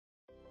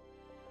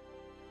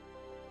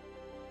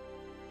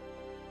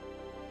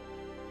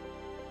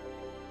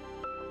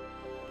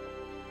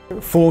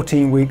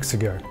14 weeks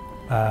ago,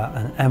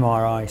 an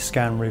MRI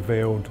scan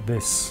revealed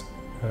this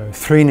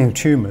 3 new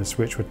tumours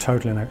which were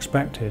totally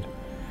unexpected.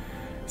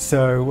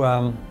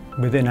 So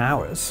within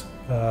hours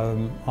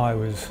I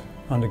was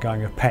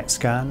undergoing a PET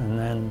scan and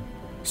then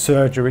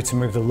surgery to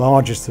remove the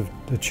largest of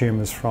the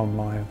tumours from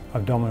my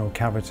abdominal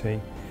cavity.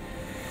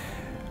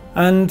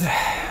 And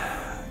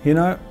you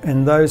know,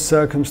 in those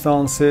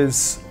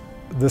circumstances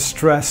the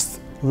stress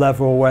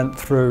level went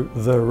through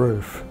the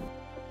roof.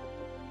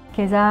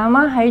 其實阿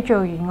媽喺做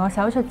完個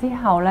手術之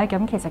後咧，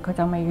咁其實佢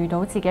就未遇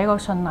到自己一個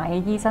信賴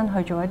嘅醫生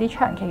去做一啲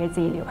長期嘅治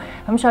療，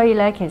咁所以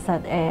咧其實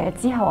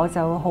之後我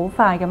就好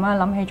快咁樣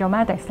諗起咗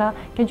Medix 啦，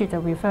跟住就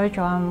refer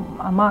咗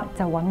阿媽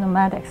就揾咗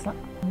Medix 啦。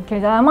其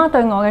實阿媽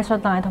對我嘅信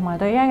賴同埋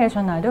對醫生嘅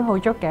信賴都好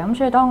足嘅，咁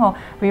所以當我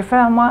refer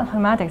阿媽去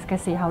Medix 嘅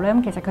時候咧，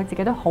咁其實佢自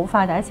己都好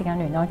快第一時間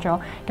聯絡咗，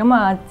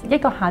咁一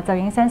個下晝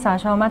已經 send 晒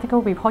所有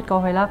medical report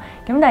過去啦，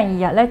咁第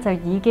二日咧就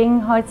已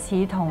經開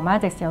始同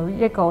Medix 有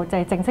一個就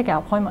係正式嘅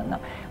appointment 啦，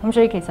咁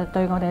所以其實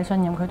對我哋嘅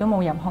信任佢都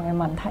冇任何嘅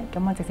問題，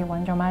咁我直接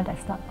揾咗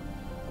Medix 啦。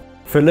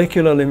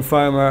Follicular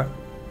lymphoma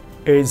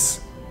is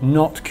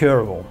not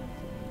curable,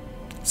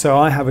 so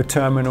I have a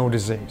terminal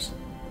disease.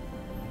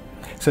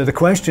 So the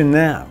question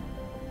now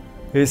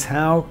is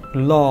how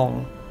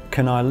long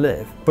can I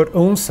live, but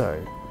also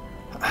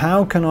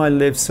how can I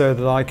live so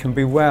that I can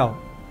be well,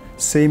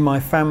 see my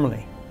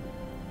family,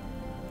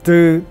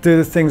 do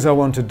the things I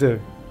want to do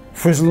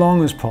for as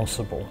long as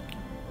possible,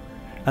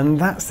 and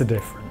that's the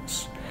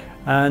difference.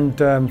 And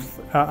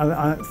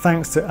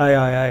thanks to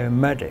AIA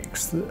and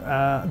Medix,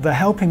 they're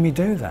helping me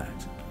do that.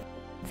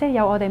 即係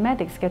有我哋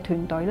Medix 嘅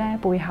團隊咧，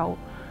背後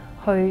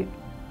去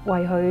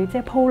為佢即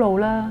係鋪路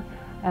啦。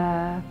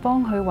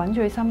幫佢揾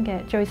最新嘅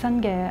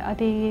一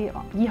啲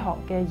醫學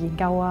嘅研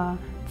究啊、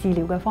治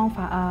療嘅方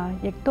法啊，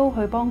亦都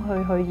去幫佢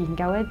去研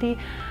究一啲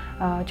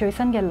最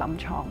新嘅臨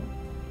床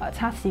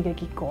測試嘅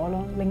結果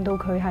咯，令到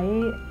佢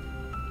喺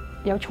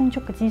有充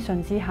足嘅資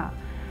訊之下，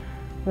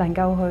能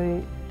夠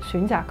去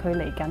選擇佢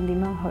嚟緊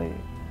點樣去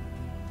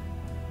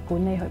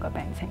管理佢個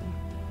病情。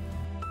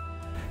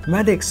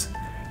Medix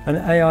and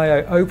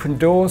AIA open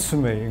doors for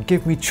me and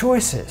give me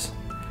choices.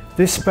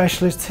 This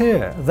specialist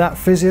here, that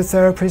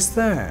physiotherapist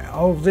there,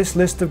 oh, this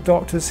list of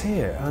doctors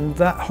here, and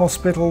that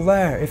hospital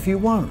there if you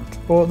want,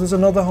 or there's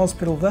another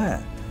hospital there.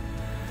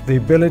 The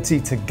ability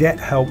to get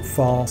help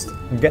fast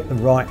and get the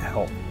right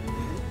help.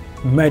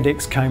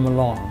 Medix came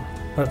along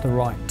at the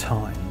right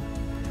time.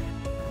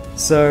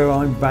 So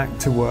I'm back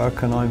to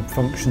work and I'm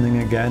functioning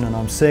again and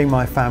I'm seeing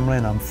my family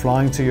and I'm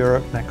flying to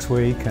Europe next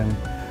week and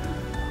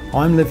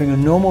I'm living a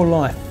normal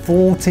life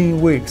 14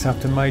 weeks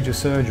after major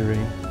surgery.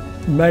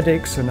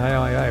 Medix and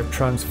AIA have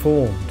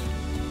transformed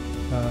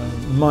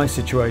my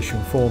situation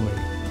for me.